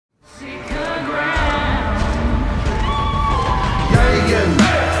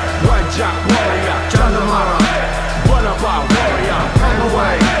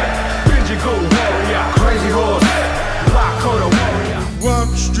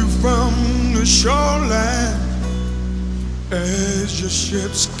you from the shoreline as your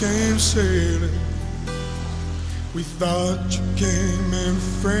ships came sailing. We thought you came in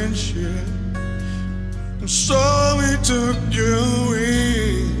friendship, and so we took you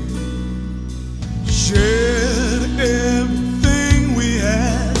away. Shared everything we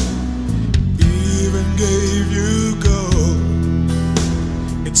had, even gave you gold.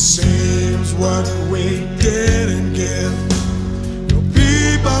 It seems what we didn't get, your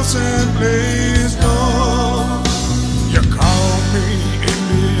people simply stole. You called me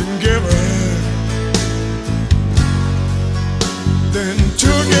Indian giver, then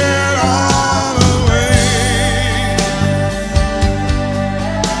took it all away.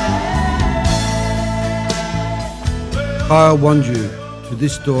 I want you to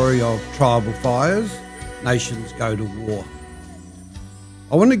this story of tribal fires, nations go to war.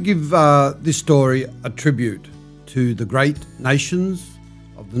 I want to give this story a tribute to the great nations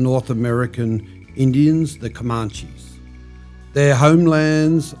of the North American Indians, the Comanches. Their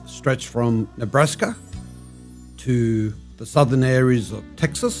homelands stretch from Nebraska to the southern areas of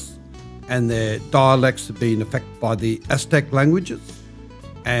Texas, and their dialects have been affected by the Aztec languages.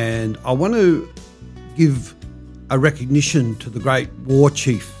 And I want to give a recognition to the great war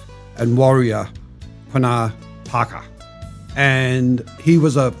chief and warrior Quanah. And he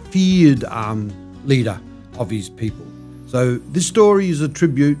was a feared leader of his people. So this story is a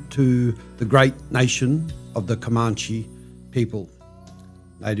tribute to the great nation of the Comanche people,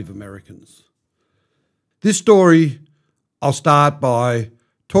 Native Americans. This story, I'll start by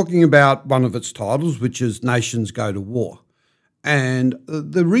talking about one of its titles, which is Nations Go to War. And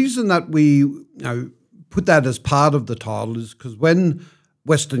the reason that we put that as part of the title is because when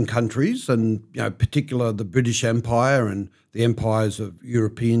Western countries, and particular the British Empire and the empires of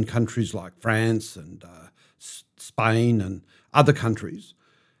European countries like France and Spain and other countries,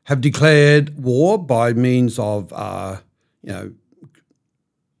 have declared war by means of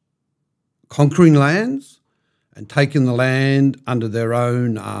conquering lands and taking the land under their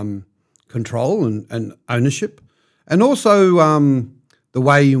own control and ownership, and also the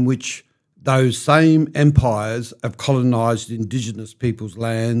way in which those same empires have colonised indigenous people's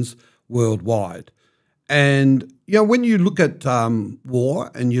lands worldwide. And, when you look at war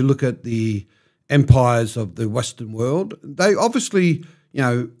and you look at the empires of the Western world, they obviously,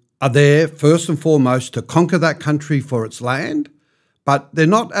 are there first and foremost to conquer that country for its land, but they're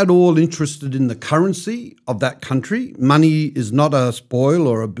not at all interested in the currency of that country. Money is not a spoil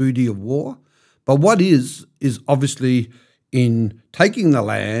or a booty of war. But what is obviously in taking the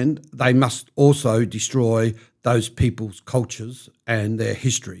land, they must also destroy those people's cultures and their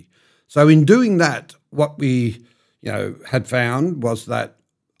history. So in doing that, what we had found was that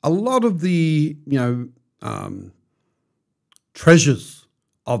a lot of the treasures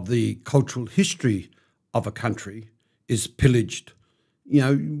of the cultural history of a country is pillaged.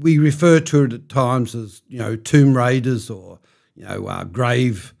 We refer to it at times as tomb raiders or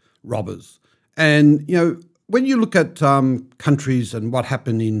grave robbers. And when you look at countries and what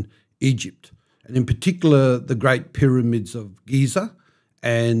happened in Egypt, and in particular the great pyramids of Giza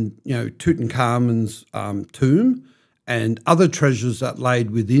and Tutankhamun's tomb and other treasures that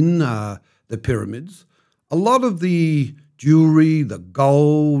laid within the pyramids, a lot of the jewellery, the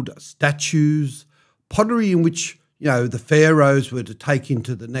gold, statues, pottery in which the pharaohs were to take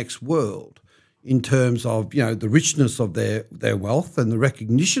into the next world in terms of the richness of their wealth and the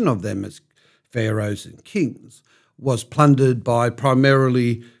recognition of them as pharaohs and kings, was plundered by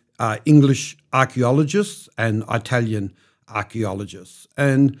primarily English archaeologists and Italian archaeologists.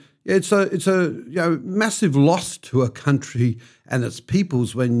 And it's a massive loss to a country and its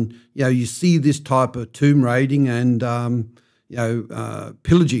peoples when you see this type of tomb raiding and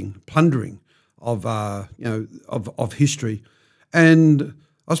pillaging, plundering of history. And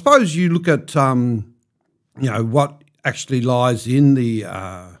I suppose you look at what actually lies in the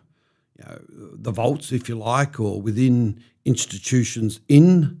vaults, if you like, or within institutions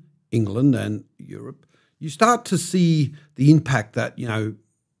in England and Europe, you start to see the impact that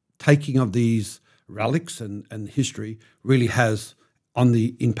taking of these relics and history really has on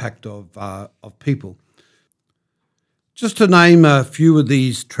the impact of people. Just to name a few of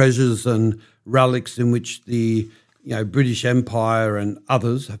these treasures and relics in which the British Empire and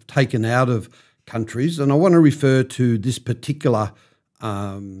others have taken out of countries, and I want to refer to this particular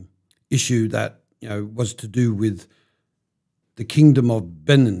issue that was to do with the Kingdom of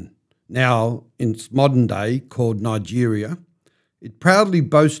Benin, now in its modern day called Nigeria. It proudly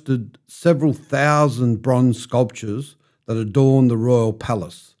boasted several thousand bronze sculptures that adorn the royal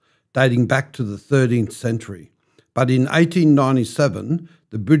palace, dating back to the 13th century. But in 1897,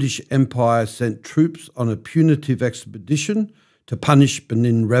 the British Empire sent troops on a punitive expedition to punish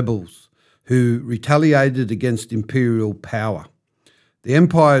Benin rebels who retaliated against imperial power. The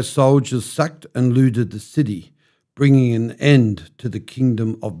Empire's soldiers sacked and looted the city, bringing an end to the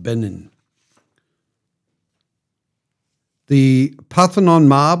Kingdom of Benin. The Parthenon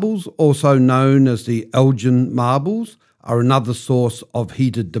marbles, also known as the Elgin marbles, are another source of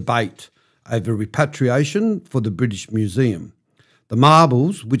heated debate over repatriation for the British Museum. The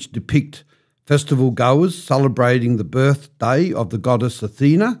marbles, which depict festival goers celebrating the birthday of the goddess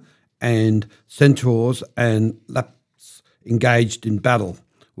Athena and centaurs and laps engaged in battle,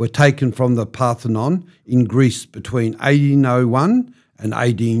 were taken from the Parthenon in Greece between 1801 and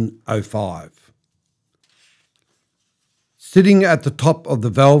 1805. Sitting at the top of the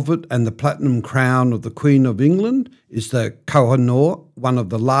velvet and the platinum crown of the Queen of England is the Koh-i-Noor, one of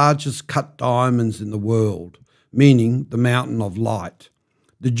the largest cut diamonds in the world, meaning the Mountain of Light.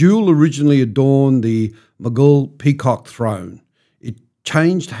 The jewel originally adorned the Mughal peacock throne. It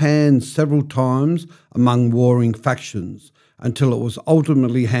changed hands several times among warring factions until it was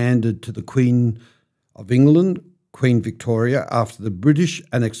ultimately handed to the Queen of England, Queen Victoria, after the British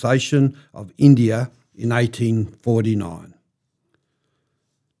annexation of India in 1849.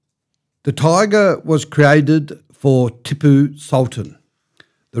 The tiger was created for Tipu Sultan,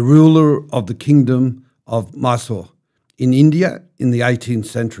 the ruler of the kingdom of Mysore in India in the 18th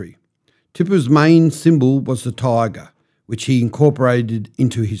century. Tipu's main symbol was the tiger, which he incorporated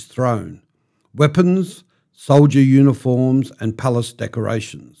into his throne. Weapons, soldier uniforms and palace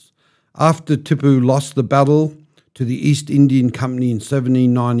decorations. After Tipu lost the battle to the East Indian Company in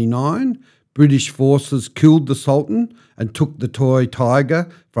 1799, British forces killed the Sultan and took the toy tiger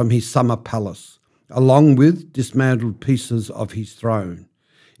from his summer palace, along with dismantled pieces of his throne.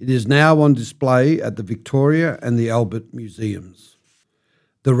 It is now on display at the Victoria and the Albert Museums.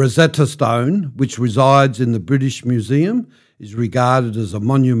 The Rosetta Stone, which resides in the British Museum, is regarded as a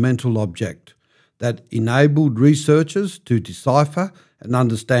monumental object that enabled researchers to decipher and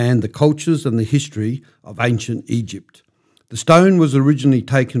understand the cultures and the history of ancient Egypt. The stone was originally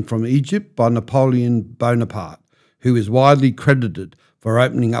taken from Egypt by Napoleon Bonaparte, who is widely credited for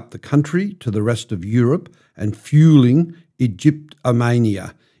opening up the country to the rest of Europe and fueling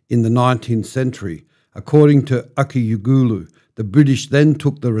Egyptomania in the 19th century. According to Akiyugulu, the British then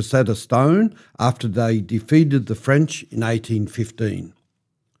took the Rosetta Stone after they defeated the French in 1815.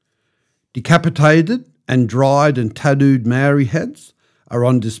 Decapitated and dried and tattooed Maori heads are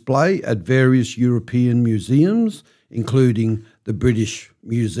on display at various European museums, including the British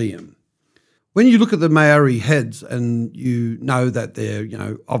Museum. When you look at the Maori heads and you know that they're,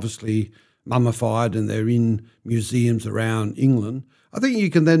 obviously mummified and they're in museums around England, I think you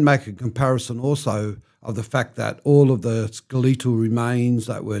can then make a comparison also of the fact that all of the skeletal remains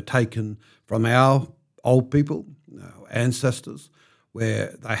that were taken from our old people, our ancestors,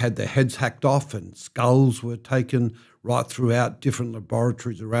 where they had their heads hacked off and skulls were taken right throughout different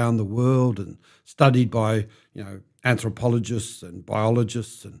laboratories around the world and studied by, anthropologists and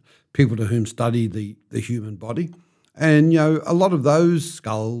biologists and people to whom study the human body. And, a lot of those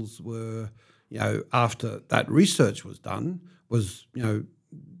skulls were, after that research was done, was,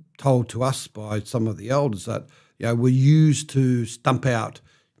 told to us by some of the elders that, were used to stump out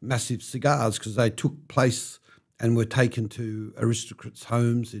massive cigars because they took place and were taken to aristocrats'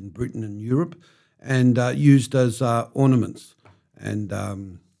 homes in Britain and Europe and used as ornaments. And,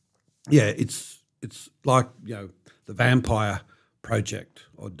 it's like, the vampire project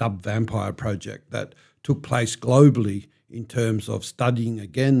or dubbed vampire project that took place globally in terms of studying,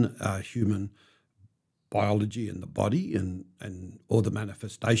 again, human biology and the body and all the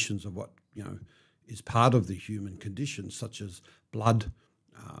manifestations of what, is part of the human condition, such as blood,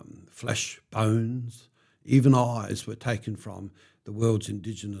 flesh, bones, even eyes were taken from the world's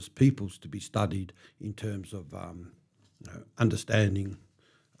indigenous peoples to be studied in terms of understanding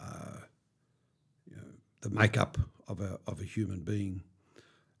the makeup of a human being.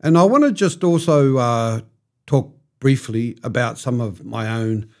 And I want to just also talk briefly about some of my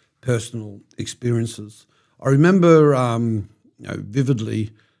own personal experiences. I remember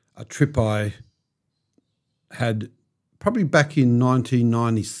vividly a trip I had probably back in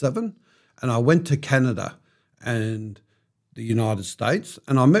 1997, and I went to Canada and the United States,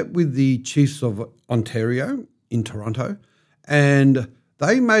 and I met with the Chiefs of Ontario in Toronto, and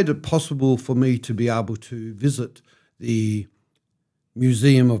they made it possible for me to be able to visit the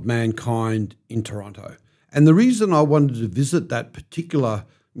Museum of Mankind in Toronto. And the reason I wanted to visit that particular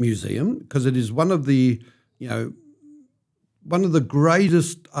museum, because it is one of the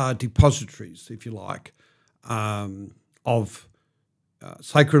greatest depositories, if you like, of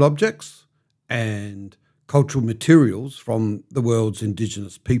sacred objects and cultural materials from the world's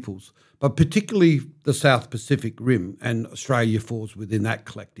Indigenous peoples, but particularly the South Pacific Rim, and Australia falls within that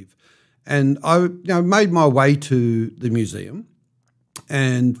collective. And I made my way to the museum,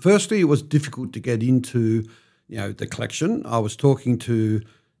 and firstly it was difficult to get into the collection. I was talking to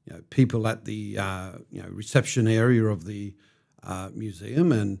people at the reception area of the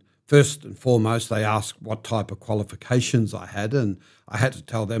museum, and first and foremost they asked what type of qualifications I had, and I had to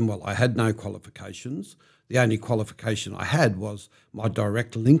tell them, well, I had no qualifications. The only qualification I had was my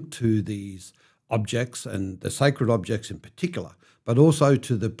direct link to these objects, and the sacred objects in particular, but also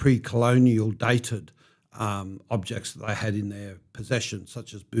to the pre-colonial dated objects that they had in their possession,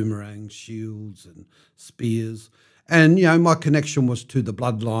 such as boomerangs, shields and spears. And, my connection was to the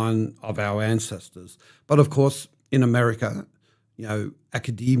bloodline of our ancestors. But of course, in America,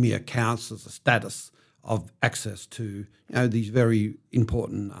 academia counts as a status of access to, these very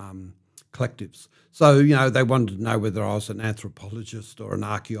important collectives. So, they wanted to know whether I was an anthropologist or an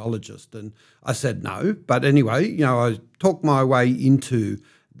archaeologist, and I said no. But anyway, I talked my way into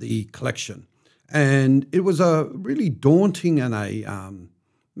the collection, and it was a really daunting and a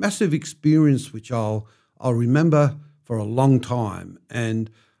massive experience, which I'll remember for a long time. And,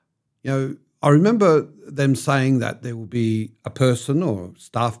 I remember them saying that there will be a person or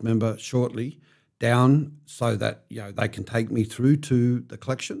staff member shortly down so that, they can take me through to the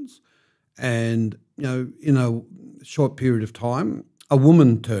collections. And, in a short period of time, a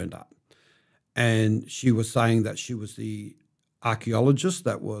woman turned up, and she was saying that she was the archaeologist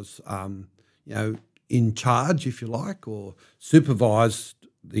that was, in charge, if you like, or supervised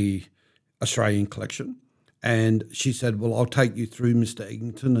the Australian collection. And she said, well, I'll take you through, Mr.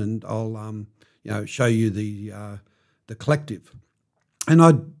 Egginton, and I'll, show you the collective. And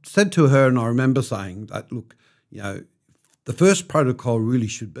I said to her, and I remember saying that, look, the first protocol really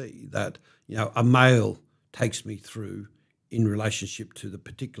should be that, a male takes me through in relationship to the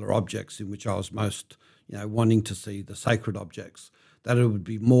particular objects in which I was most, wanting to see, the sacred objects, that it would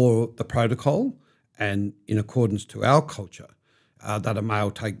be more the protocol and in accordance to our culture, that a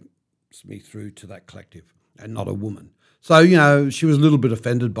male takes me through to that collective and not a woman. So, she was a little bit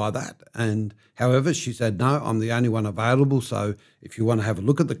offended by that. And however, she said, no, I'm the only one available. So if you want to have a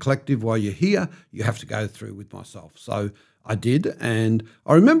look at the collective while you're here, you have to go through with myself. So I did. And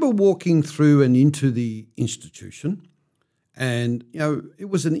I remember walking through and into the institution, and, it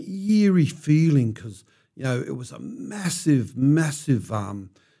was an eerie feeling because, it was a massive, massive, room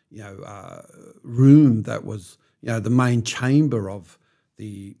that was, the main chamber of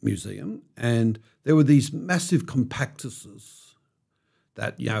the museum. And there were these massive compactuses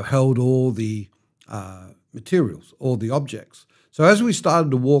that, held all the materials, all the objects. So as we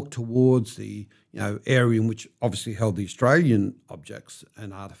started to walk towards the, area in which obviously held the Australian objects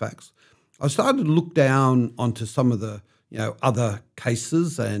and artefacts, I started to look down onto some of the, other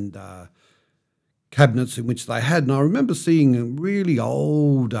cases and cabinets in which they had. And I remember seeing really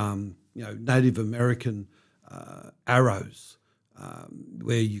old, Native American arrows,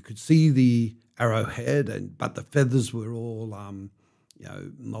 where you could see the arrowhead, but the feathers were all,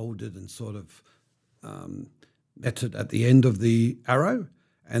 moulded and sort of meted at the end of the arrow.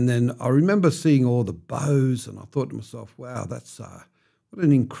 And then I remember seeing all the bows, and I thought to myself, wow, that's what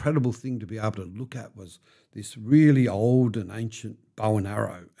an incredible thing to be able to look at, was this really old and ancient bow and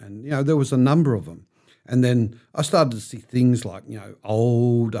arrow. And, there was a number of them. And then I started to see things like,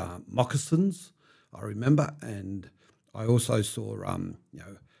 old moccasins, I remember, and I also saw,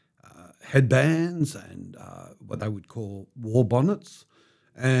 headbands and what they would call war bonnets.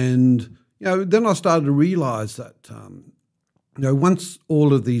 And, then I started to realise that, once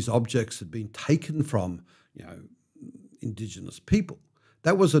all of these objects had been taken from, Indigenous people,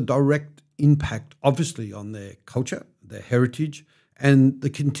 that was a direct impact, obviously, on their culture, their heritage, and the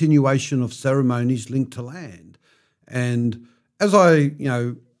continuation of ceremonies linked to land. And as I,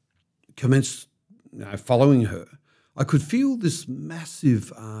 commenced, following her, I could feel this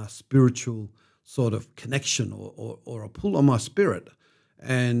massive spiritual sort of connection or a pull on my spirit.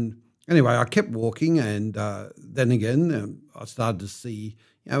 And anyway, I kept walking, and then again, I started to see,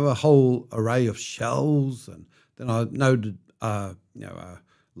 a whole array of shells, and then I noted, a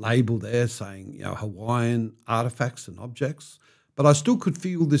label there saying, Hawaiian artifacts and objects. But I still could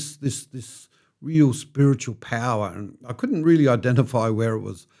feel this real spiritual power, and I couldn't really identify where it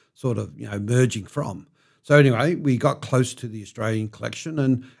was sort of, merging from. So anyway, we got close to the Australian collection,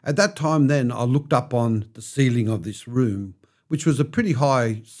 and at that time then I looked up on the ceiling of this room, which was a pretty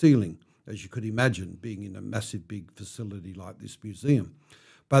high ceiling, as you could imagine, being in a massive big facility like this museum.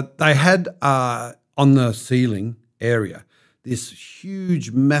 But they had on on the ceiling area, this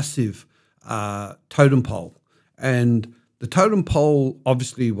huge, massive totem pole. And the totem pole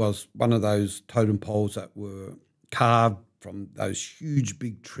obviously was one of those totem poles that were carved from those huge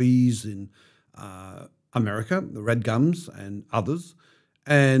big trees in America, the red gums and others.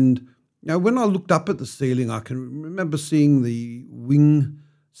 And when I looked up at the ceiling, I can remember seeing the wing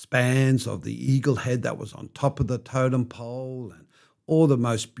spans of the eagle head that was on top of the totem pole, and all the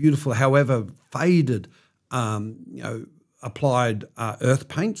most beautiful, however faded, applied earth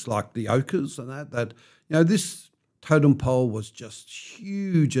paints like the ochres and that this totem pole was just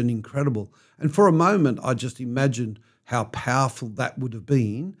huge and incredible. And for a moment, I just imagined how powerful that would have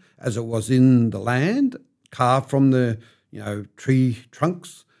been as it was in the land, carved from the tree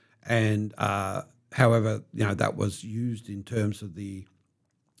trunks, and however that was used in terms of the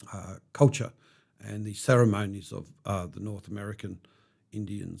culture and the ceremonies of the North American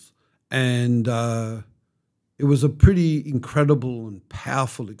Indians. And it was a pretty incredible and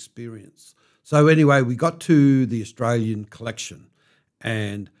powerful experience. So anyway, we got to the Australian collection,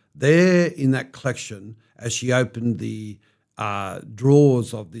 and there in that collection, as she opened the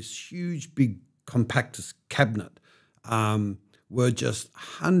drawers of this huge big compactus cabinet, were just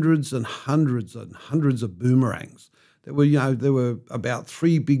hundreds and hundreds and hundreds of boomerangs. There were about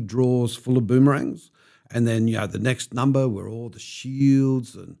 3 big drawers full of boomerangs, and then the next number were all the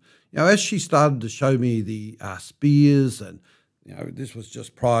shields. And as she started to show me the spears, and this was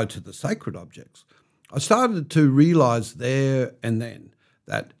just prior to the sacred objects, I started to realise there and then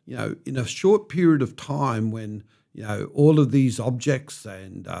that in a short period of time, when all of these objects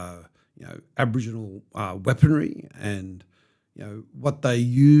and Aboriginal weaponry and what they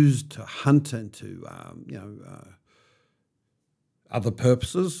used to hunt and to other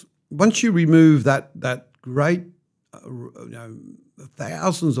purposes, once you remove that great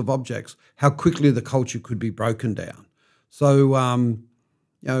thousands of objects, how quickly the culture could be broken down. So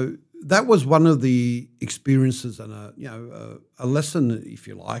that was one of the experiences and a lesson, if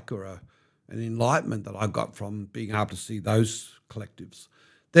you like, or an enlightenment that I got from being able to see those collectives.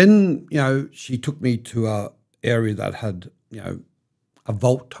 Then she took me to a area that had a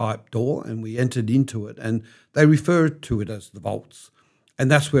vault type door, and we entered into it, and they referred to it as the vaults, and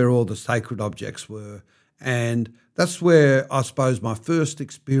that's where all the sacred objects were. And that's where I suppose my first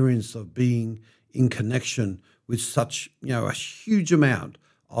experience of being in connection with such a huge amount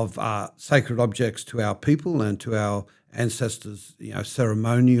of sacred objects to our people and to our ancestors,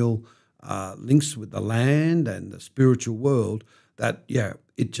 ceremonial links with the land and the spiritual world, that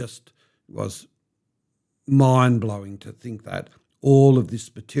it just was mind-blowing to think that all of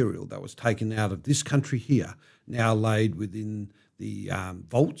this material that was taken out of this country here now laid within the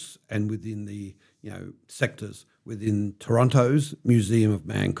vaults and within the sectors within Toronto's Museum of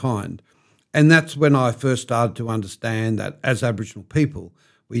Mankind. And that's when I first started to understand that as Aboriginal people,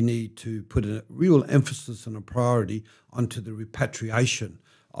 we need to put a real emphasis and a priority onto the repatriation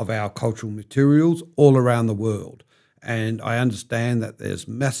of our cultural materials all around the world. And I understand that there's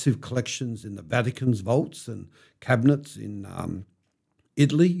massive collections in the Vatican's vaults and cabinets in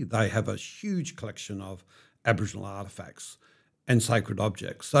Italy. They have a huge collection of Aboriginal artefacts and sacred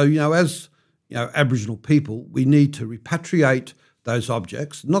objects. So, as Aboriginal people, we need to repatriate those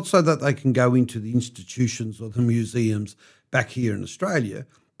objects, not so that they can go into the institutions or the museums back here in Australia,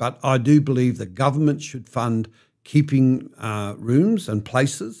 but I do believe the government should fund keeping rooms and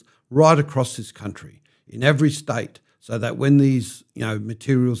places right across this country, in every state, so that when these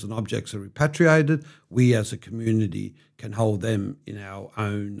materials and objects are repatriated, we as a community can hold them in our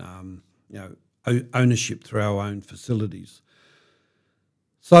own ownership through our own facilities.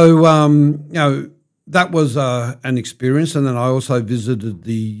 So that was an experience, and then I also visited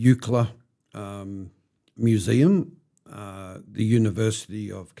the UCLA Museum, the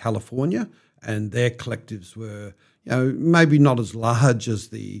University of California, and their collectives were maybe not as large as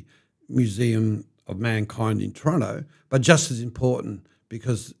the Museum of Mankind in Toronto, but just as important,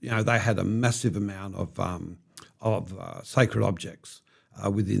 because they had a massive amount of sacred objects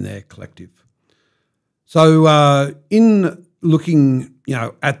within their collective. So in looking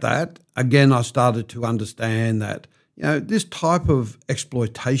at that, again, I started to understand that this type of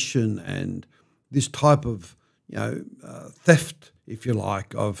exploitation and this type of theft, if you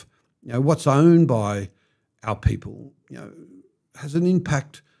like, of what's owned by our people, has an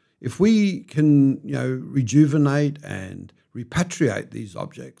impact. If we can, rejuvenate and repatriate these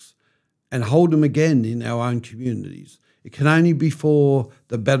objects and hold them again in our own communities, it can only be for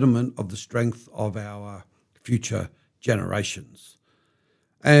the betterment of the strength of our future generations.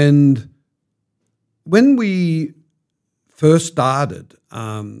 And when we first started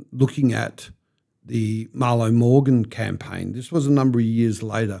looking at the Marlo Morgan campaign, this was a number of years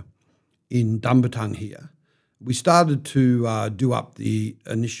later in Dumbartung here, we started to do up the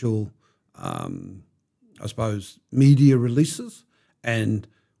initial, I suppose, media releases, and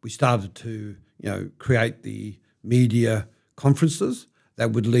we started to, create the media conferences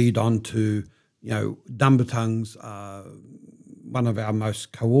that would lead on to, Dumbartung's one of our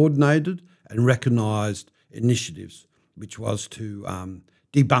most coordinated and recognised initiatives, which was to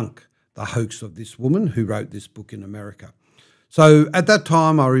debunk the hoax of this woman who wrote this book in America. So at that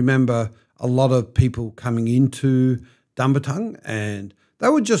time, I remember a lot of people coming into Dumbartung, and they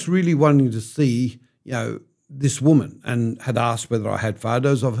were just really wanting to see, this woman, and had asked whether I had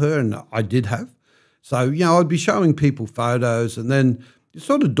photos of her, and I did have. So, I'd be showing people photos, and then it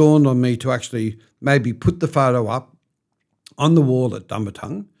sort of dawned on me to actually maybe put the photo up on the wall at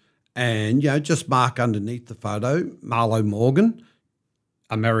Dumbartung and, just mark underneath the photo, Marlo Morgan,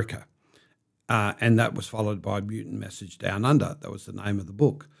 America. And that was followed by Mutant Message Down Under. That was the name of the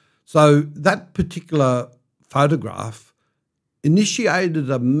book. So that particular photograph initiated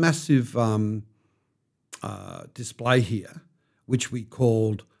a massive display here, which we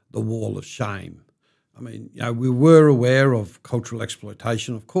called the Wall of Shame. I mean, we were aware of cultural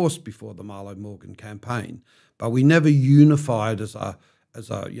exploitation, of course, before the Marlo Morgan campaign, but we never unified as a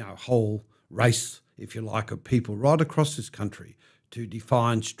whole race, if you like, of people right across this country to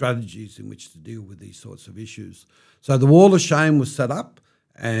define strategies in which to deal with these sorts of issues. So the Wall of Shame was set up,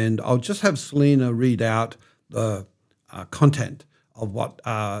 and I'll just have Selena read out the content of what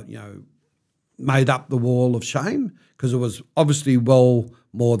made up the Wall of Shame, because it was obviously well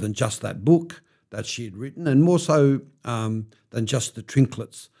more than just that book that she had written, and more so than just the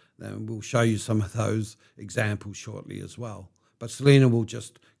trinklets. And we'll show you some of those examples shortly as well. But Selena will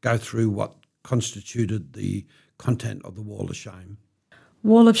just go through what constituted the content of the Wall of Shame.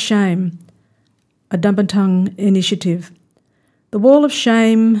 Wall of Shame, a Dumbartung initiative. The Wall of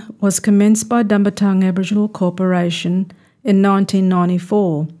Shame was commenced by Dumbartung Aboriginal Corporation in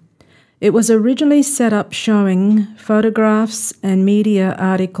 1994. It was originally set up showing photographs and media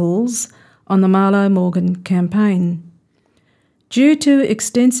articles on the Marlo Morgan campaign. Due to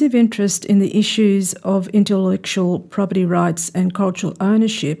extensive interest in the issues of intellectual property rights and cultural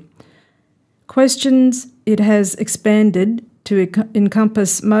ownership, it has expanded to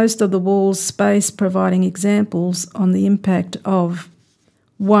encompass most of the wall's space, providing examples on the impact of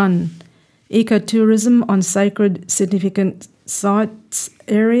 1. Ecotourism on sacred significant sites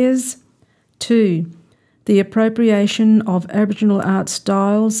areas. 2. The appropriation of Aboriginal art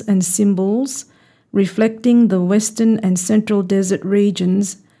styles and symbols reflecting the Western and Central Desert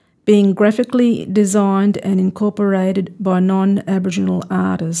regions being graphically designed and incorporated by non-Aboriginal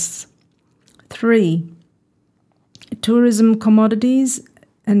artists. 3. Tourism commodities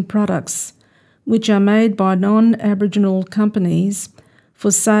and products which are made by non-Aboriginal companies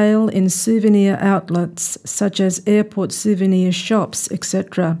for sale in souvenir outlets such as airport souvenir shops,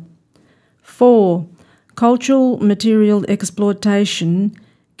 etc. 4. Cultural material exploitation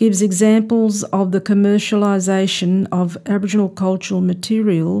gives examples of the commercialisation of Aboriginal cultural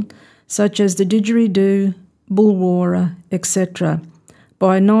material such as the didgeridoo, bullwara, etc.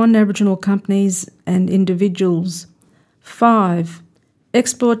 by non-Aboriginal companies and individuals. 5.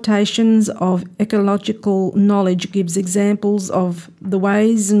 Exploitations of ecological knowledge gives examples of the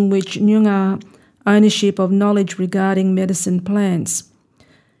ways in which Nyungar ownership of knowledge regarding medicine plants,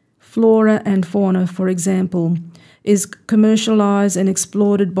 flora and fauna, for example, is commercialised and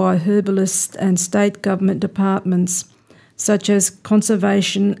exploited by herbalists and state government departments such as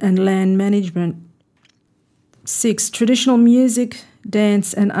conservation and land management. 6. Traditional music,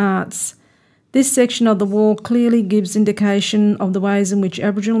 dance and arts. This section of the wall clearly gives indication of the ways in which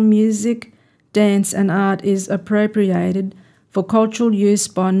Aboriginal music, dance and art is appropriated for cultural use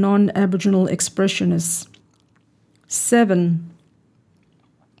by non-Aboriginal expressionists. 7.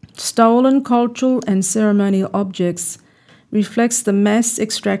 Stolen cultural and ceremonial objects reflects the mass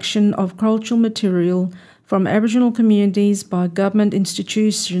extraction of cultural material from Aboriginal communities by government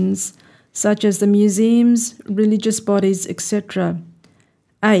institutions such as the museums, religious bodies, etc.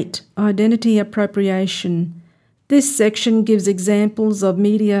 8. Identity appropriation. This section gives examples of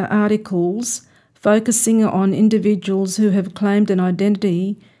media articles focusing on individuals who have claimed an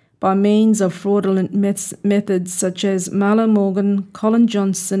identity by means of fraudulent methods such as Marlo Morgan, Colin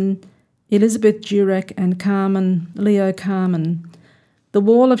Johnson, Elizabeth Durack and Leo Carmen. The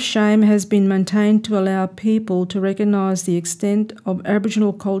Wall of Shame has been maintained to allow people to recognise the extent of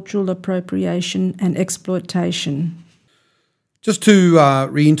Aboriginal cultural appropriation and exploitation. Just to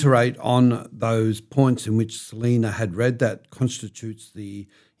reiterate on those points in which Selena had read, that constitutes the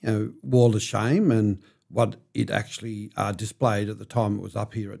wall of shame and what it actually displayed at the time it was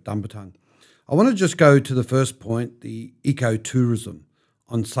up here at Dumbartung. I want to just go to the first point, the ecotourism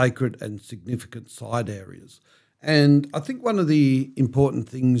on sacred and significant site areas. And I think one of the important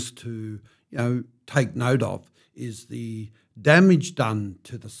things to take note of is the damage done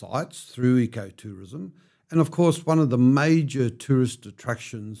to the sites through ecotourism. And of course, one of the major tourist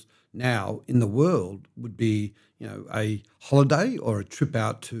attractions now in the world would be, a holiday or a trip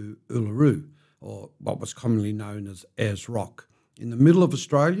out to Uluru, or what was commonly known as Ayers Rock. In the middle of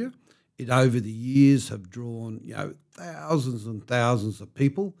Australia, it over the years have drawn, thousands and thousands of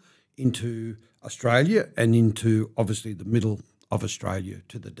people into Australia and into obviously the middle of Australia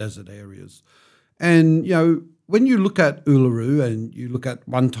to the desert areas. And, when you look at Uluru and you look at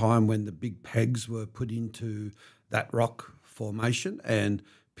one time when the big pegs were put into that rock formation and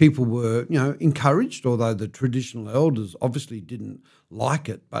people were, encouraged, although the traditional elders obviously didn't like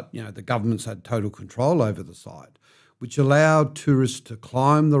it, but, the governments had total control over the site, which allowed tourists to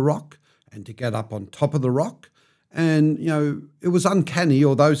climb the rock and to get up on top of the rock. And, it was uncanny,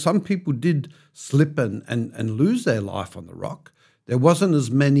 although some people did slip and lose their life on the rock. There wasn't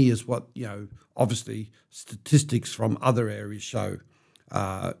as many as what, obviously statistics from other areas show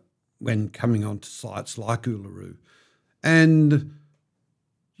when coming onto sites like Uluru. And,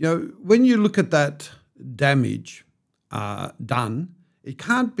 when you look at that damage done, it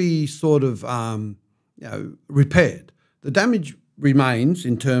can't be sort of, repaired. The damage remains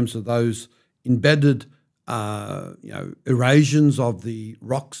in terms of those embedded, erasions of the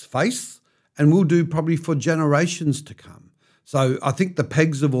rock's face, and will do probably for generations to come. So I think the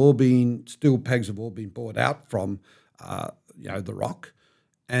pegs have all been bought out from, the rock.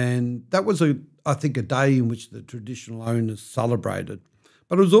 And that was, I think, a day in which the traditional owners celebrated.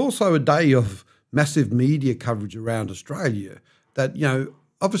 But it was also a day of massive media coverage around Australia that,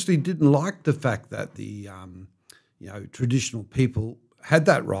 obviously didn't like the fact that the, traditional people had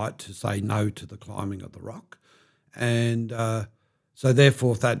that right to say no to the climbing of the rock. And so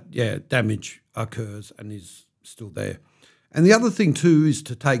therefore that, damage occurs and is still there. And the other thing too is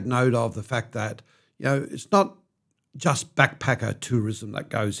to take note of the fact that, it's not just backpacker tourism that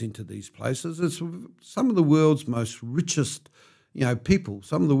goes into these places. It's some of the world's most richest, people,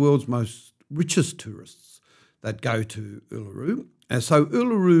 some of the world's most richest tourists that go to Uluru. And so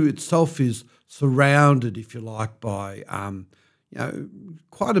Uluru itself is surrounded, if you like, by,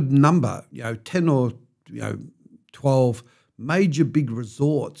 quite a number, 10 or, 12 major big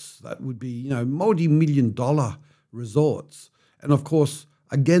resorts that would be, multi-million-dollar resorts. And of course,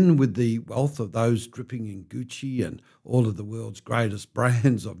 again, with the wealth of those dripping in Gucci and all of the world's greatest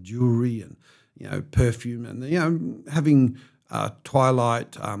brands of jewelry and, perfume and, having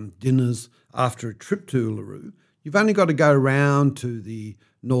twilight dinners after a trip to Uluru, you've only got to go around to the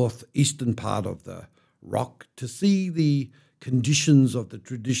northeastern part of the rock to see the conditions of the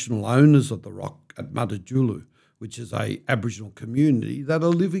traditional owners of the rock at Mutijulu, which is a Aboriginal community that are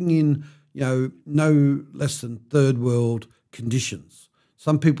living in, no less than third world conditions.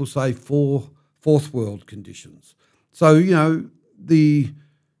 Some people say fourth world conditions. So, the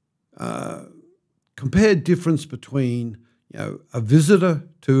compared difference between, a visitor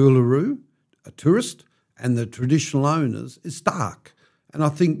to Uluru, a tourist, and the traditional owners is stark. And I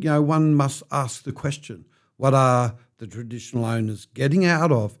think, one must ask the question, what are the traditional owners getting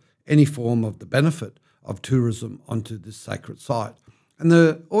out of any form of the benefit of tourism onto this sacred site? And there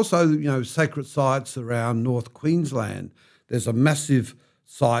are also, sacred sites around North Queensland. There's a massive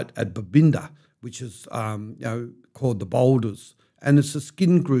site at Babinda, which is, called the Boulders. And it's a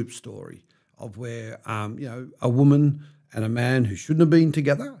skin group story of where, a woman and a man who shouldn't have been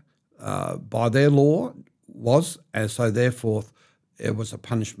together by their law was, and so therefore it was a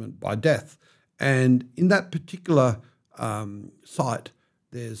punishment by death. And in that particular site,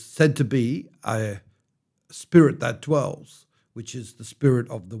 there's said to be a spirit that dwells, which is the spirit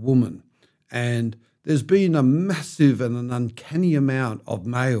of the woman. And there's been a massive and an uncanny amount of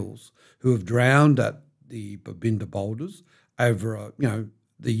males who have drowned at the Babinda Boulders over,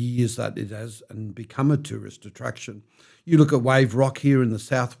 the years that it has and become a tourist attraction. You look at Wave Rock here in the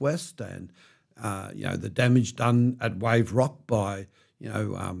southwest and, the damage done at Wave Rock by,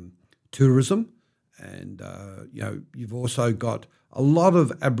 tourism. And, you've also got a lot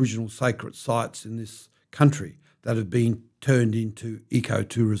of Aboriginal sacred sites in this country that have been turned into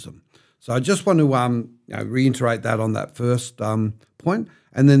ecotourism. So I just want to reiterate that on that first point.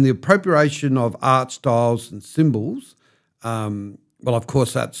 And then the appropriation of art styles and symbols, well, of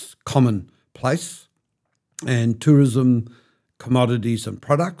course, that's commonplace. And tourism commodities and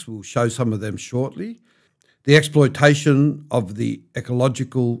products, we'll show some of them shortly. the exploitation of the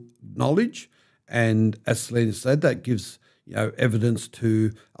ecological knowledge, and as Selena said, that gives evidence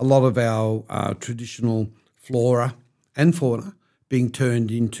to a lot of our traditional flora and fauna being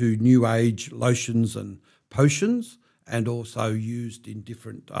turned into new age lotions and potions, and also used in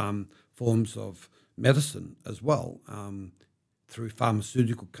different forms of medicine as well through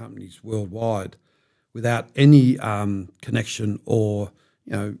pharmaceutical companies worldwide, without any connection or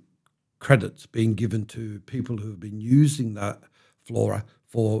credits being given to people who have been using that flora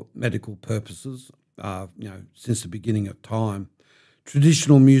for medical purposes, since the beginning of time.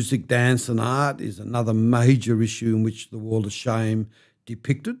 Traditional music, dance and art is another major issue in which the Wall of Shame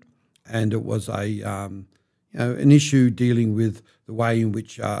depicted, and it was an issue dealing with the way in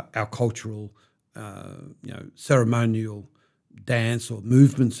which our cultural, ceremonial dance or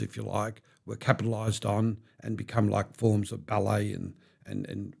movements, if you like, were capitalised on and become like forms of ballet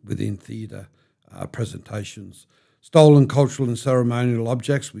and within theatre presentations. Stolen cultural and ceremonial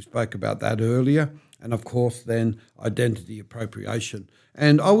objects, we spoke about that earlier, and of course then identity appropriation.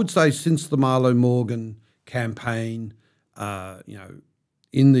 And I would say since the Marlo Morgan campaign,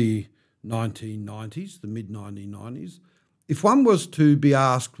 in the 1990s, the mid-1990s, if one was to be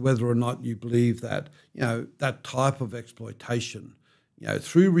asked whether or not you believe that, that type of exploitation,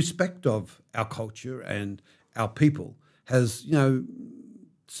 through respect of our culture and our people has,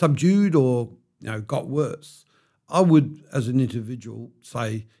 subdued or, got worse, I would, as an individual,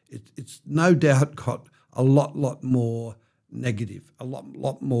 say it's no doubt got a lot more negative, a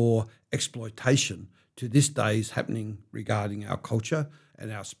lot more exploitation to this day is happening regarding our culture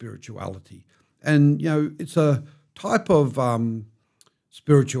and our spirituality. And, it's a type of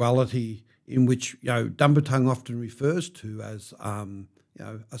spirituality in which, Dumbartung often refers to as,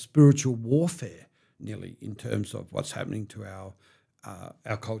 a spiritual warfare, nearly, in terms of what's happening to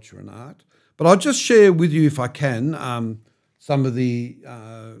our culture and art. But I'll just share with you, if I can, some of the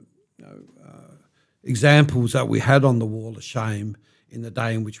examples that we had on the Wall of Shame in the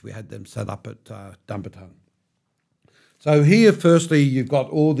day in which we had them set up at Dumbartung. So here, firstly, you've got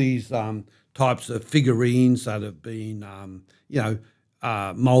all these types of figurines that have been,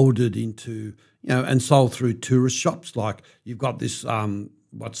 moulded into, and sold through tourist shops. Like you've got this,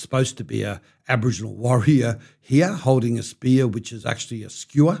 what's supposed to be a Aboriginal warrior here holding a spear, which is actually a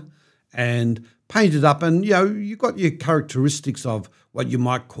skewer, and painted up. And, you've got your characteristics of what you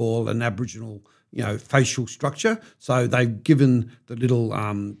might call an Aboriginal, facial structure. So they've given the little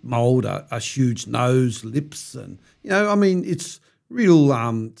mould a huge nose, lips, and, it's real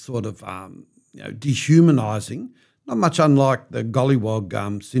sort of, dehumanising, not much unlike the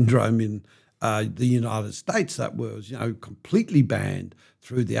Gollywog syndrome in the United States that was, completely banned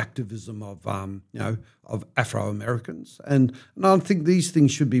through the activism of, of Afro-Americans. And I think these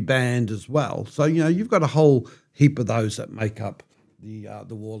things should be banned as well. So, you've got a whole heap of those that make up the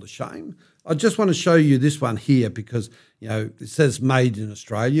Wall of Shame. I just want to show you this one here because, it says made in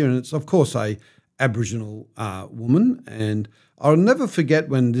Australia, and it's, of course, a Aboriginal woman. And I'll never forget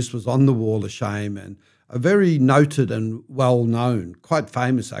when this was on the Wall of Shame, and a very noted and well-known, quite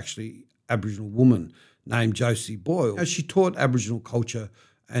famous actually, Aboriginal woman named Josie Boyle. She taught Aboriginal culture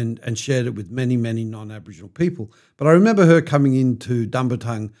and shared it with many, many non-Aboriginal people. But I remember her coming into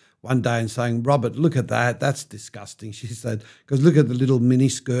Dumbartung one day and saying, "Robert, look at that. That's disgusting." She said, because look at the little mini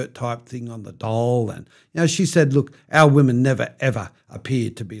skirt type thing on the doll. And, she said, look, our women never, ever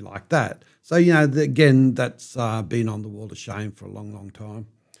appeared to be like that. So, again, that's been on the Wall of Shame for a long, long time.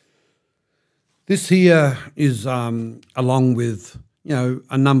 This here is along with,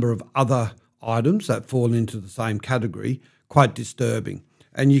 a number of other items that fall into the same category, quite disturbing.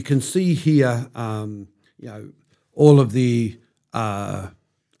 And you can see here, all of the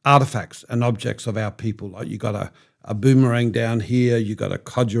artefacts and objects of our people. Like you got a boomerang down here, you got a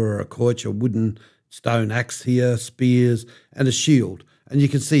codger or a coach, a wooden stone axe here, spears, and a shield. And you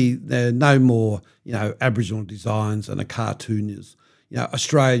can see there are no more, Aboriginal designs than a cartoon is.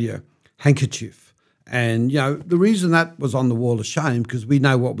 Australia, handkerchief. And, the reason that was on the Wall of Shame, because we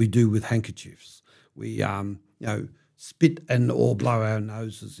know what we do with handkerchiefs. We, spit and or blow our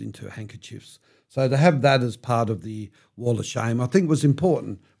noses into handkerchiefs. So to have that as part of the Wall of Shame, I think was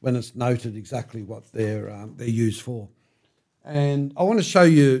important when it's noted exactly what they're used for. And I want to show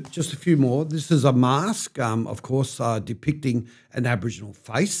you just a few more. This is a mask, of course, depicting an Aboriginal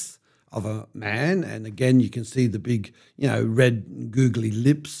face of a man. And again, you can see the big, red googly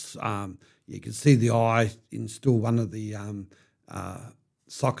lips. You can see the eye in still one of the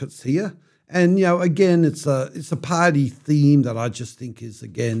sockets here. And, again, it's a party theme that I just think is,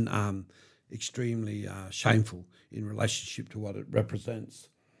 again, extremely shameful in relationship to what it represents.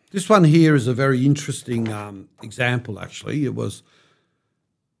 This one here is a very interesting example, actually. It was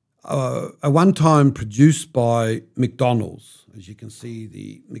at one time produced by McDonald's. As you can see,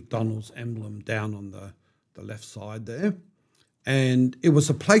 the McDonald's emblem down on the left side there. And it was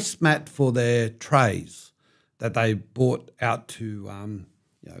a placemat for their trays that they brought out to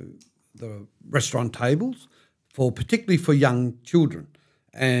the restaurant tables, particularly for young children.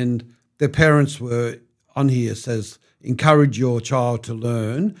 And their parents were, on here says, encourage your child to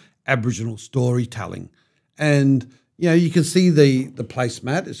learn Aboriginal storytelling. And, you can see the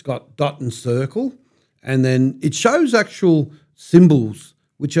placemat. It's got dot and circle. And then it shows actual symbols,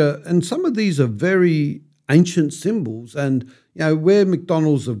 and some of these are very ancient symbols. And, where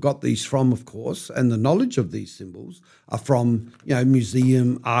McDonald's have got these from, of course, and the knowledge of these symbols are from,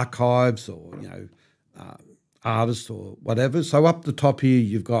 museum archives or, artists or whatever. So up the top here,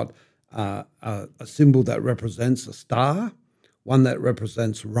 you've got a symbol that represents a star, one that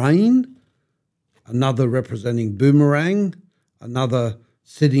represents rain, another representing boomerang, another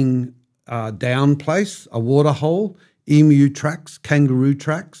sitting down place, a water hole, emu tracks, kangaroo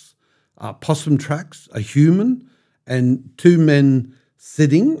tracks, possum tracks, a human, and two men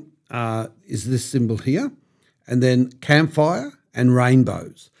sitting is this symbol here, and then campfire and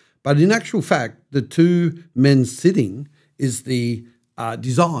rainbows. But in actual fact, the two men sitting is the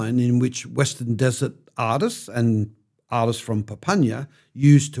design in which Western Desert artists and artists from Papunya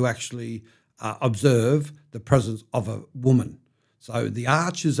used to actually observe the presence of a woman. So the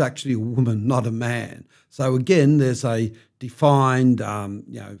arch is actually a woman, not a man. So again, there's a defined,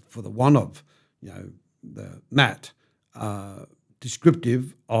 for the one of, the mat,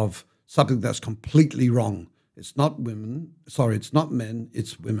 descriptive of something that's completely wrong. It's not women, sorry, it's not men,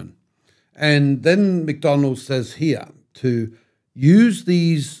 it's women. And then McDonald's says here to use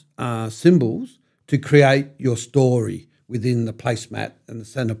these symbols to create your story within the placemat and the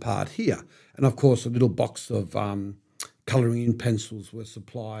centre part here. And of course, a little box of colouring in pencils were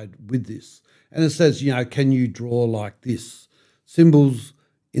supplied with this. And it says, can you draw like this? Symbols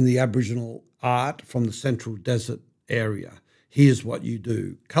in the Aboriginal art from the Central Desert area. Here's what you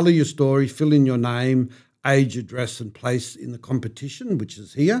do. Colour your story, fill in your name, age, address and place in the competition, which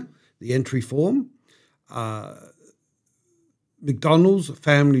is here, the entry form. McDonald's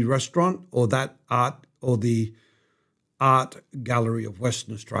family restaurant or that art or the Art Gallery of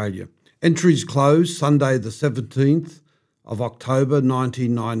Western Australia. Entries closed Sunday the 17th of October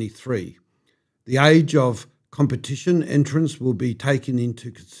 1993. The age of competition entrance will be taken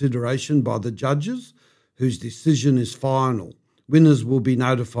into consideration by the judges, whose decision is final. Winners will be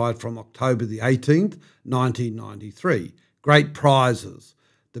notified from October the 18th, 1993. Great prizes.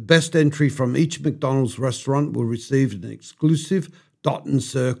 The best entry from each McDonald's restaurant will receive an exclusive Dot and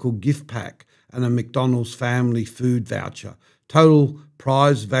Circle gift pack and a McDonald's family food voucher. Total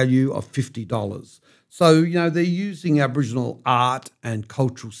prize value of $50. So, they're using Aboriginal art and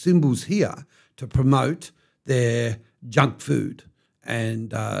cultural symbols here to promote their junk food.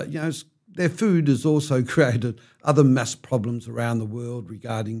 And, their food has also created other mass problems around the world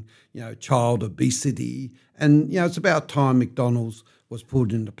regarding, child obesity. And, it's about time McDonald's was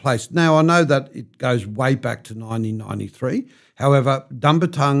put into place. Now, I know that it goes way back to 1993. However,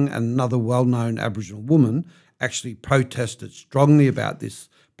 Dumbartung and another well-known Aboriginal woman actually protested strongly about this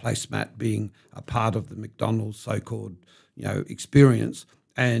placemat being a part of the McDonald's so-called, experience.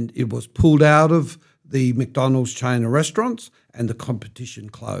 And it was pulled out of the McDonald's chain of restaurants and the competition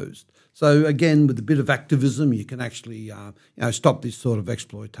closed. So again, with a bit of activism, you can actually, stop this sort of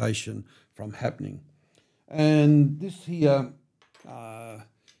exploitation from happening. And this here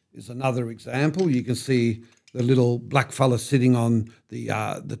is another example. You can see the little black fella sitting on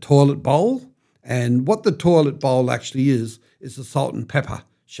the toilet bowl. And what the toilet bowl actually is a salt and pepper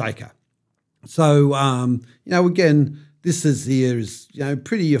shaker. So, again, this is here is,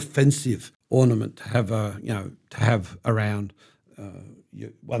 pretty offensive ornament to have around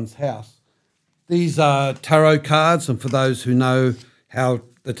one's house. These are tarot cards, and for those who know how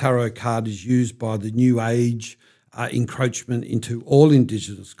the tarot card is used by the New Age encroachment into all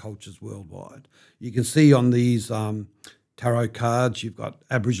Indigenous cultures worldwide. You can see on these tarot cards, you've got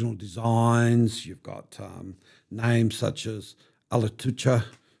Aboriginal designs, you've got names such as Alatucha,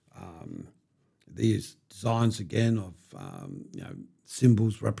 these designs again of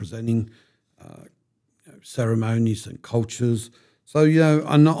symbols representing ceremonies and cultures. So,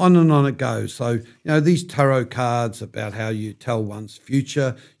 on and on it goes. So, these tarot cards about how you tell one's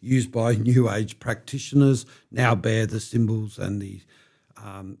future used by New Age practitioners now bear the symbols and the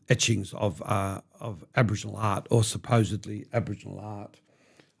etchings of Aboriginal art or supposedly Aboriginal art.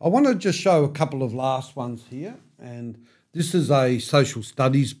 I want to just show a couple of last ones here, and This is a social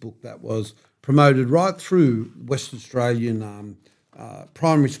studies book that was promoted right through West Australian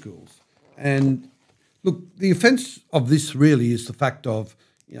primary schools. And look, the offence of this really is the fact of,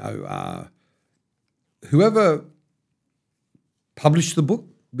 whoever published the book,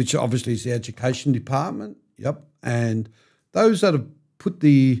 which obviously is the education department, and those that have put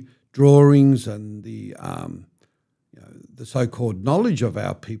the drawings and the so-called knowledge of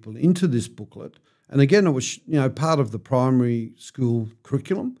our people into this booklet. And again, it was part of the primary school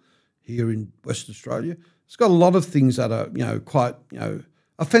curriculum here in Western Australia. It's got a lot of things that are quite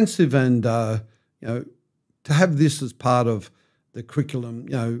offensive, and to have this as part of the curriculum,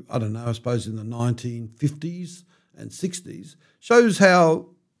 I don't know, I suppose in the 1950s and 60s shows how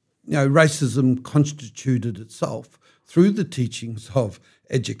racism constituted itself through the teachings of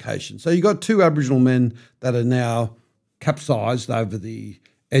education. So you got two Aboriginal men that are now capsized over the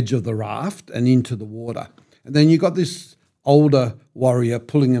edge of the raft and into the water. And then you got this older warrior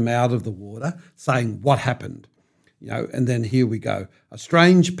pulling him out of the water, saying, "What happened?" And then here we go. "A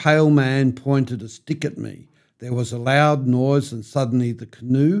strange pale man pointed a stick at me. There was a loud noise, and suddenly the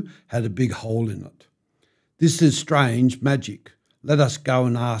canoe had a big hole in it. This is strange magic. Let us go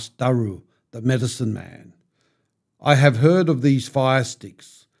and ask Daru, the medicine man. I have heard of these fire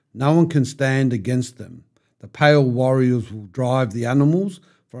sticks. No one can stand against them. The pale warriors will drive the animals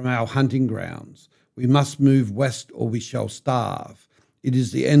from our hunting grounds. We must move west or we shall starve. It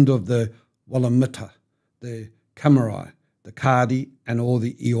is the end of the Wallamutta, the Kamarai, the Kadi, and all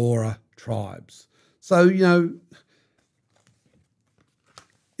the Eora tribes." So,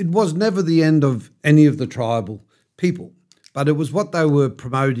 it was never the end of any of the tribal people, but it was what they were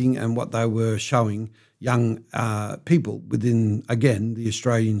promoting and what they were showing young people within, again, the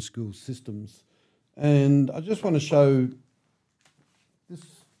Australian school systems. And I just want to show this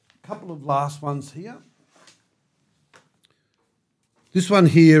couple of last ones here. This one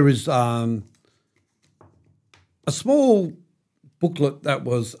here is a small booklet that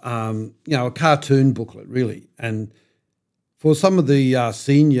was, a cartoon booklet, really. And for some of the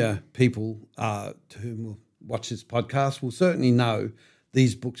senior people to whom will watch this podcast will certainly know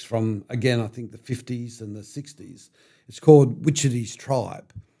these books from, again, I think the 50s and the 60s. It's called Wichiti's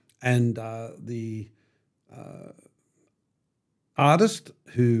Tribe. And the artist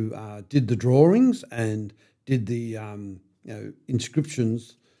who did the drawings and did the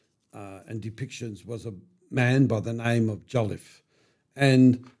inscriptions and depictions was a man by the name of Jolliffe.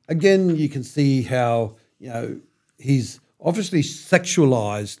 And again, you can see how he's obviously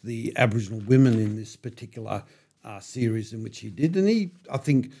sexualised the Aboriginal women in this particular series in which he did, and he, I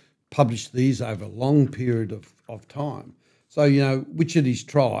think, published these over a long period of time. So, Wichiti's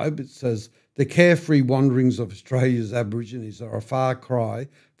Tribe, it says, "The carefree wanderings of Australia's Aborigines are a far cry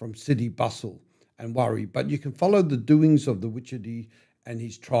from city bustle and worry, but you can follow the doings of the Wichiti and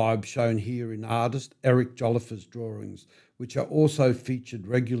his tribe shown here in artist Eric Jolliffe's drawings, which are also featured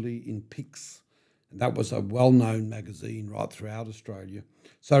regularly in Pics." And that was a well-known magazine right throughout Australia.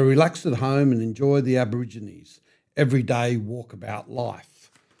 "So relax at home and enjoy the Aborigines' everyday walkabout life."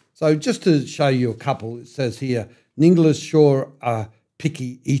 So just to show you a couple, it says here, "Ningla's sure a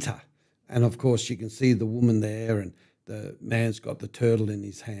picky eater." And of course you can see the woman there, and the man's got the turtle in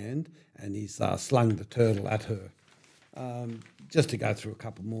his hand and he's slung the turtle at her. Just to go through a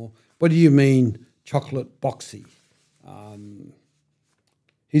couple more. "What do you mean, chocolate boxy?"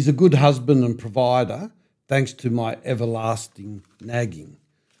 "He's a good husband and provider, thanks to my everlasting nagging."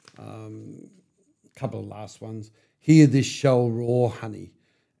 A couple of last ones. "Hear this shell roar, honey."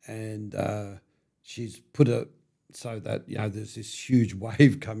 And she's put it so that, there's this huge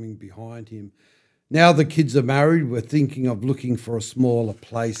wave coming behind him. "Now the kids are married, we're thinking of looking for a smaller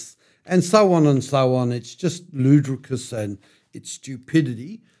place," and so on and so on. It's just ludicrous and it's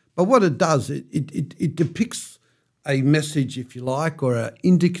stupidity. But what it does, it depicts a message, if you like, or an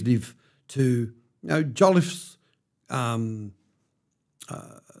indicative to Jolliffe's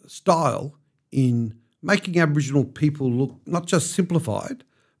style in making Aboriginal people look not just simplified,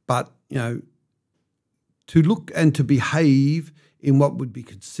 but to look and to behave in what would be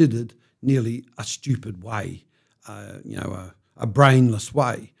considered nearly a stupid way, a brainless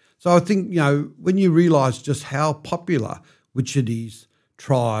way. So I think when you realise just how popular Wichiti's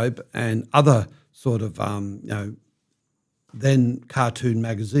Tribe and other sort of then cartoon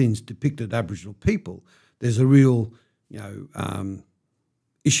magazines depicted Aboriginal people, there's a real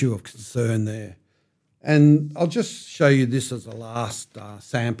issue of concern there. And I'll just show you this as a last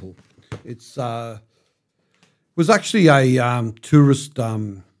sample. It's was actually a tourist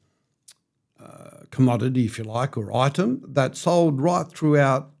commodity, if you like, or item that sold right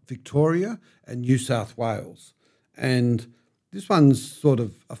throughout Victoria and New South Wales. and this one's sort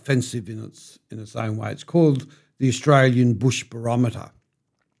of offensive in its own way. It's called the Australian Bush Barometer.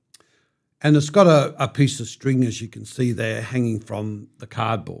 And it's got a piece of string, as you can see there, hanging from the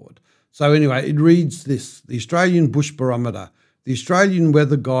cardboard. So anyway, it reads this: the Australian Bush Barometer. The Australian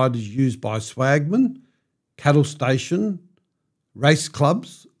Weather Guide is used by swagmen, cattle station, race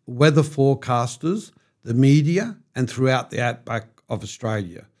clubs, weather forecasters, the media, and throughout the outback of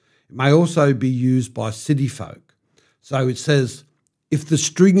Australia. It may also be used by city folk. So it says, if the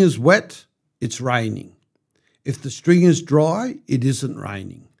string is wet, it's raining. If the string is dry, it isn't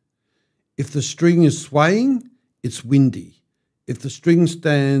raining. If the string is swaying, it's windy. If the string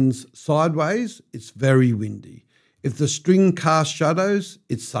stands sideways, it's very windy. If the string casts shadows,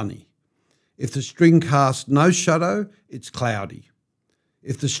 it's sunny. If the string casts no shadow, it's cloudy.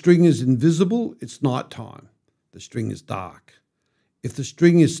 If the string is invisible, it's nighttime. The string is dark. If the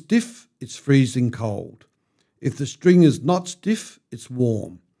string is stiff, it's freezing cold. If the string is not stiff, it's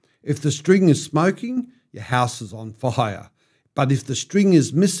warm. If the string is smoking, your house is on fire. But if the string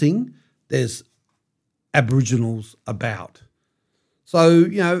is missing, there's Aboriginals about. So,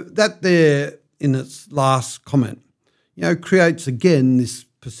 that there in its last comment, creates again this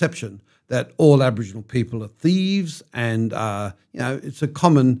perception that all Aboriginal people are thieves, and, it's a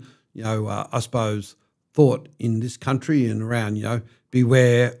common, I suppose, thought in this country and around,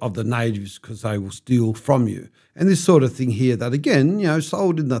 beware of the natives because they will steal from you. And this sort of thing here that, again,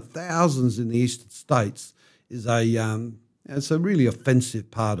 sold in the thousands in the eastern states is it's a really offensive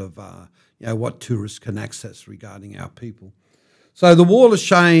part of, what tourists can access regarding our people. So the Wall of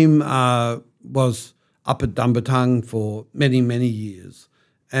Shame was up at Dumbartung for many, many years.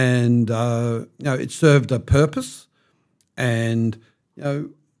 And, it served a purpose. And,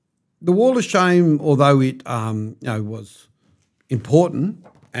 the Wall of Shame, although it, was important,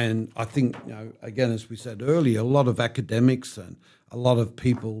 and I think, again, as we said earlier, a lot of academics and a lot of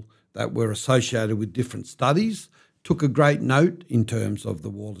people that were associated with different studies took a great note in terms of the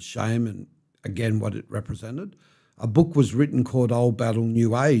Wall of Shame and, again, what it represented. A book was written called Old Battle,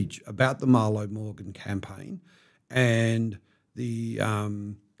 New Age about the Marlow Morgan campaign, and the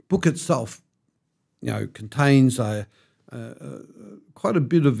book itself, contains quite a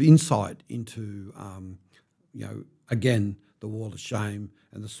bit of insight into, again, the Wall of Shame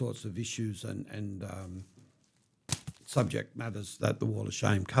and the sorts of issues and subject matters that the Wall of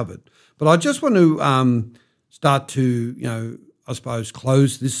Shame covered. But I just want to start to, I suppose,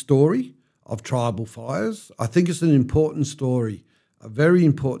 close this story of tribal fires. I think it's an important story, a very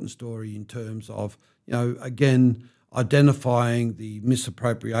important story in terms of, again, identifying the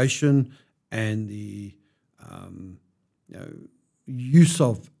misappropriation and the, use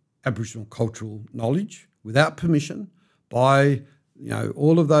of Aboriginal cultural knowledge without permission by,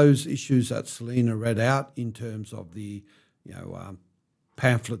 all of those issues that Selena read out in terms of the,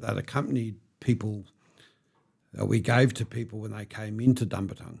 pamphlet that accompanied people, that we gave to people when they came into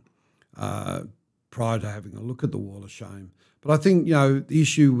Dumbartung prior to having a look at the Wall of Shame. But I think, the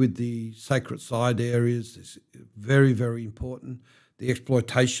issue with the sacred site areas is very, very important. The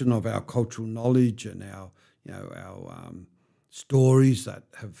exploitation of our cultural knowledge and our stories that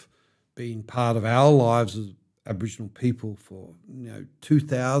have been part of our lives as Aboriginal people for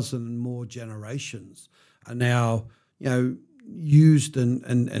 2,000 and more generations are now used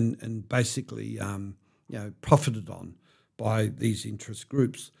and basically profited on by these interest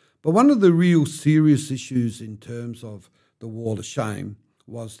groups. But one of the real serious issues in terms of the Wall of Shame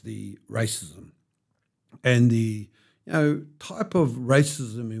was the racism and the type of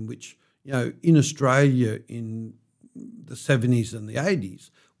racism in which in Australia in the 70s and the 80s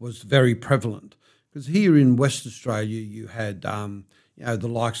was very prevalent. Because here in West Australia you had the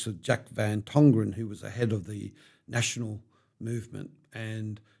likes of Jack Van Tongeren, who was the head of the national movement,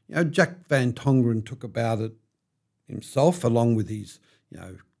 and Jack Van Tongeren took about it himself, along with his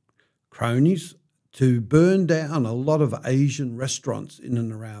cronies, to burn down a lot of Asian restaurants in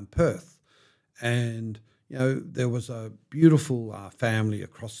and around Perth. And there was a beautiful family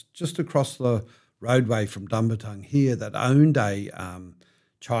just across the roadway from Dumbartung here that owned a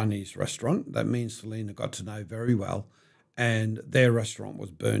Chinese restaurant that me and Selena got to know very well, and their restaurant was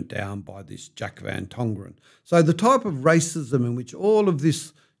burnt down by this Jack Van Tongeren. So the type of racism in which all of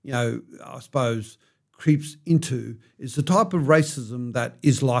this, I suppose, creeps into is the type of racism that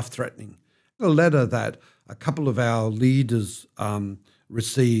is life-threatening. A letter that a couple of our leaders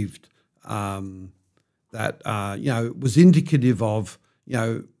received that, was indicative of,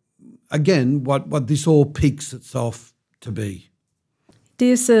 again, what this all peaks itself to be.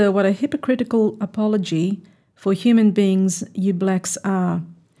 Dear sir, what a hypocritical apology for human beings you blacks are.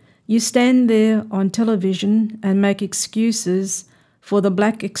 You stand there on television and make excuses for the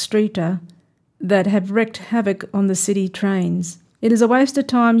black excreta that have wreaked havoc on the city trains. It is a waste of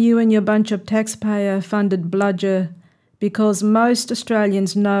time, you and your bunch of taxpayer-funded bludger, because most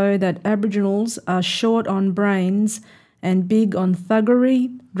Australians know that Aboriginals are short on brains and big on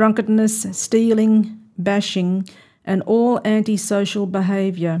thuggery, drunkenness, stealing, bashing, and all antisocial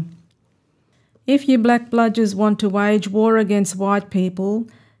behaviour. If you black bludgers want to wage war against white people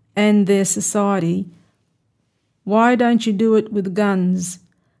and their society, why don't you do it with guns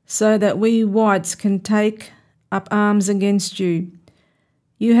so that we whites can take up arms against you?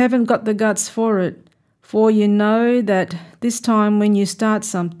 You haven't got the guts for it, for you know that this time when you start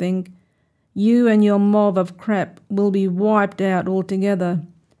something, you and your mob of crap will be wiped out altogether.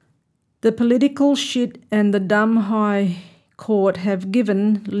 The political shit and the dumb High Court have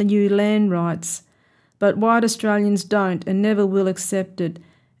given you land rights, but white Australians don't and never will accept it,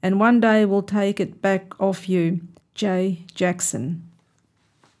 and one day will take it back off you. J. Jackson.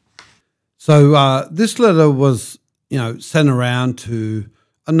 So this letter was, sent around to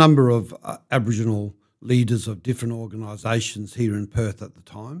a number of Aboriginal leaders of different organisations here in Perth at the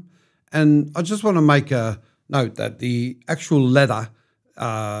time. And I just want to make a note that the actual letter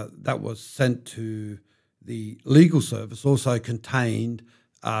that was sent to the legal service also contained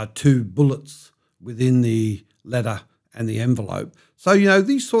 2 bullets within the letter and the envelope. So,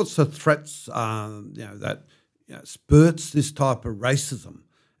 these sorts of threats, that spurts this type of racism.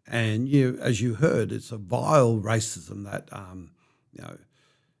 And, as you heard, it's a vile racism that,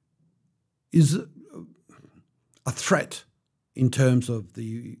 is a threat in terms of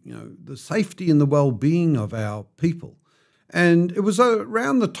the safety and the well-being of our people. And it was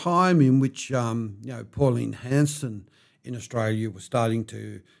around the time in which, Pauline Hanson in Australia was starting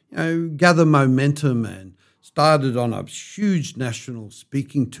to, gather momentum and started on a huge national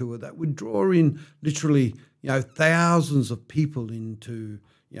speaking tour that would draw in literally, thousands of people into,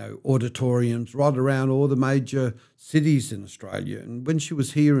 auditoriums right around all the major cities in Australia. And when she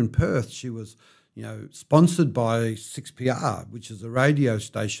was here in Perth, she was, sponsored by 6PR, which is a radio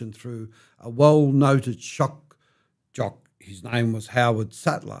station, through a well-noted shock jock. His name was Howard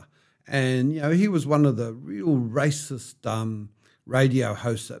Sattler. And, he was one of the real racist radio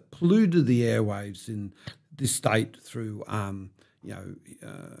hosts that polluted the airwaves in this state through,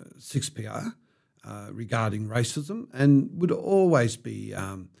 6PR regarding racism, and would always be,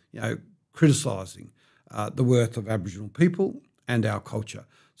 criticising the worth of Aboriginal people and our culture.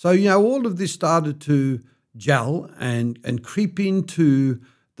 So, all of this started to gel and creep into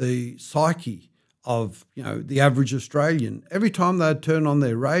the psyche of, the average Australian. Every time they'd turn on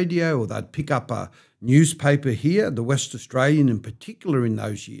their radio or they'd pick up a newspaper here, the West Australian in particular in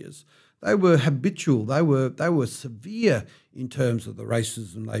those years, they were habitual, they were severe in terms of the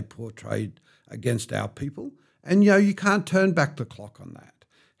racism they portrayed against our people. And, you can't turn back the clock on that.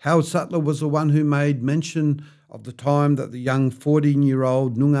 Howard Sattler was the one who made mention of the time that the young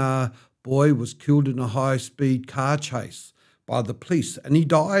 14-year-old Noongar boy was killed in a high-speed car chase by the police, and he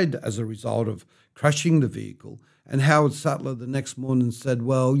died as a result of crashing the vehicle. And Howard Sattler the next morning said,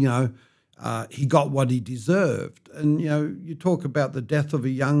 well, he got what he deserved. And, you talk about the death of a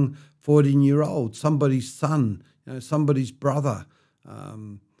young 14-year-old, somebody's son, somebody's brother.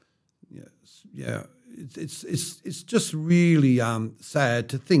 It's just really sad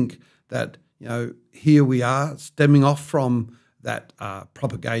to think that, here we are stemming off from that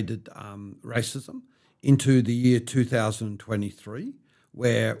propagated racism into the year 2023,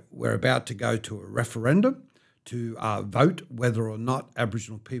 where we're about to go to a referendum to vote whether or not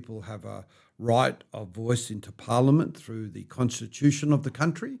Aboriginal people have a right of voice into Parliament through the constitution of the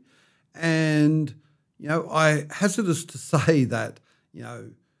country. And, I hazardous to say that,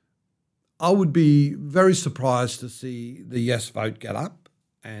 I would be very surprised to see the yes vote get up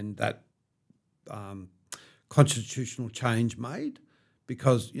and that constitutional change made,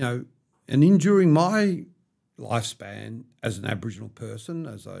 because, and during my lifespan as an Aboriginal person,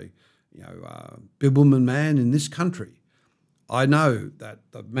 as a Bibbulmun man in this country, I know that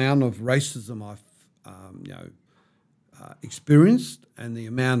the amount of racism I've experienced and the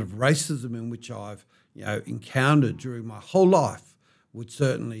amount of racism in which I've encountered during my whole life would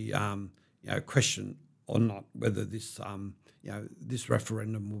certainly question or not whether this this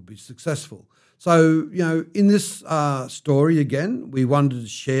referendum will be successful. So in this story again, we wanted to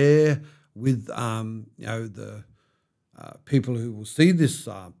share with the people who will see this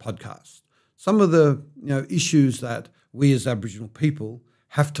podcast some of the issues that we as Aboriginal people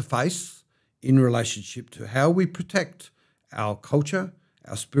have to face in relationship to how we protect our culture,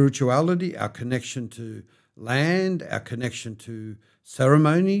 our spirituality, our connection to land, our connection to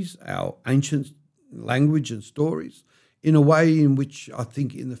ceremonies, our ancient language and stories, in a way in which I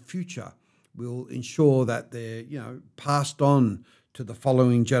think in the future will ensure that they're, passed on to the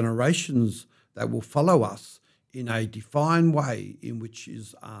following generations that will follow us in a defined way, in which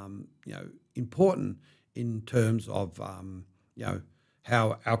is, important in terms of,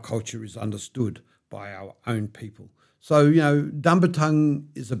 how our culture is understood by our own people. So, Dumbartung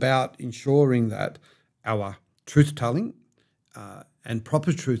is about ensuring that our truth-telling and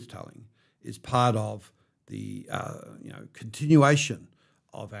proper truth-telling is part of the, continuation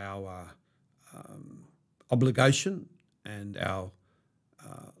of our obligation and our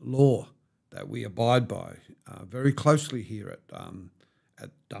law that we abide by very closely here at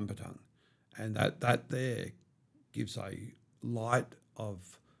Dumbartung, and that there gives a light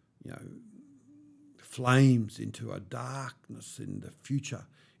of, flames into a darkness in the future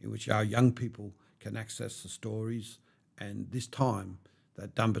in which our young people can access the stories and this time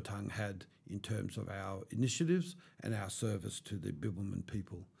that Dumbartung had in terms of our initiatives and our service to the Bibbulmun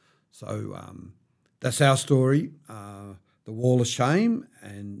people. So that's our story, the Wall of Shame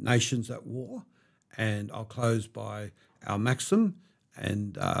and Nations at War. And I'll close by our maxim,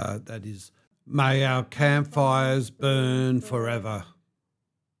 and that is, may our campfires burn forever.